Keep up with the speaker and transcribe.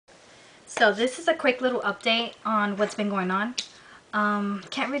So this is a quick little update on what's been going on.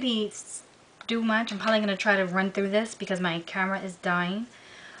 Can't really do much. I'm probably going to try to run through this because my camera is dying.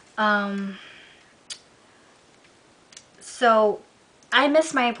 So I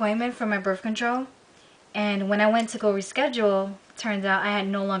missed my appointment for my birth control. And when I went to go reschedule, turns out I had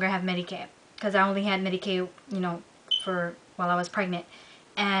no longer have Medicaid. Because I only had Medicaid, for while I was pregnant.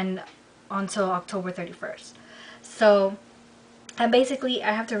 And until October 31st. So and basically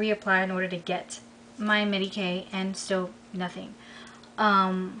I have to reapply in order to get my Medicaid, and still nothing.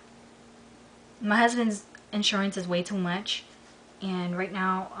 My husband's insurance is way too much, and right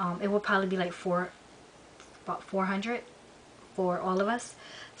now it would probably be like about 400 for all of us,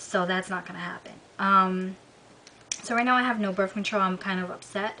 so that's not gonna happen. So right now I have no birth control. I'm kind of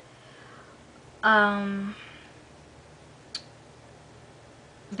upset. Been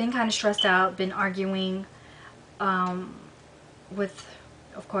kind of stressed out, been arguing with,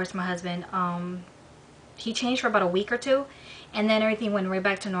 of course, my husband. He changed for about a week or two, and then everything went right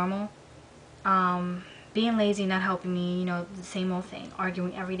back to normal. Being lazy, not helping me, the same old thing,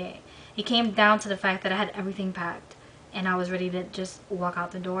 arguing every day. It came down to the fact that I had everything packed and I was ready to just walk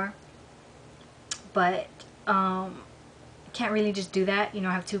out the door, but can't really just do that. I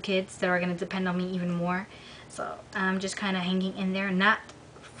have 2 kids that are going to depend on me even more, so I'm just kind of hanging in there, not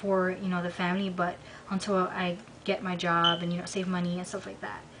for the family, but until I get my job and save money and stuff like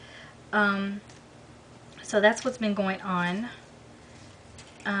that. So that's what's been going on.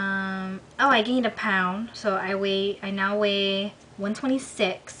 Oh, I gained a pound, so I now weigh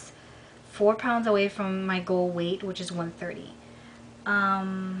 126, 4 pounds away from my goal weight, which is 130.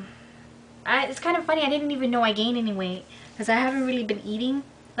 It's kind of funny, I didn't even know I gained any weight because I haven't really been eating.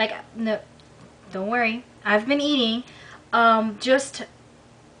 Like, no, don't worry, I've been eating, just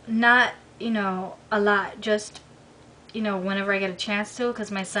not a lot, just whenever I get a chance to,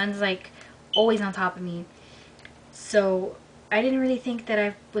 because my son's like always on top of me. So I didn't really think that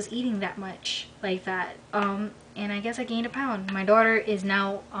I was eating that much like that. And I guess I gained a pound. My daughter is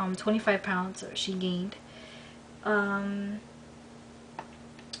now 25 pounds, so she gained. And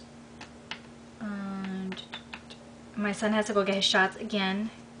my son has to go get his shots again.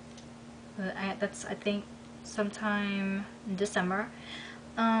 That's, I think, sometime in December.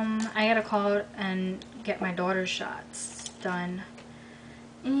 I gotta call and get my daughter's shots done,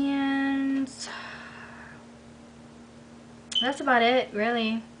 and that's about it,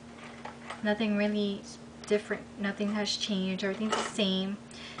 really. Nothing really different, nothing has changed, everything's the same.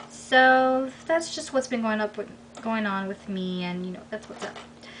 So that's just what's been going on with me, and that's what's up.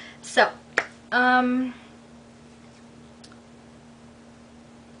 So I'm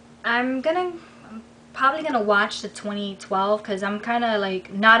probably gonna watch the 2012 because I'm kind of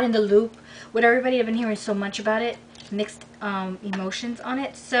like not in the loop with everybody. I've been hearing so much about it, mixed emotions on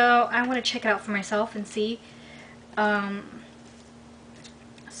it, so I want to check it out for myself and see.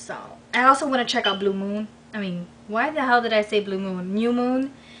 So I also want to check out Blue Moon. I mean, why the hell did I say Blue Moon? New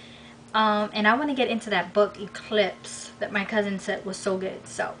Moon. And I want to get into that book Eclipse that my cousin said was so good,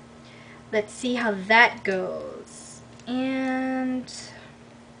 so let's see how that goes. And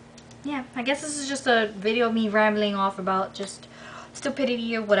yeah, I guess this is just a video of me rambling off about just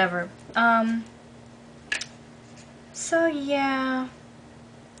stupidity or whatever. So yeah,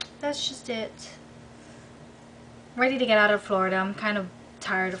 that's just it. Ready to get out of Florida. I'm kind of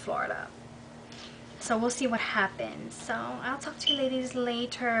tired of Florida. So we'll see what happens. So I'll talk to you ladies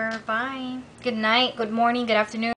later. Bye. Good night, good morning, good afternoon.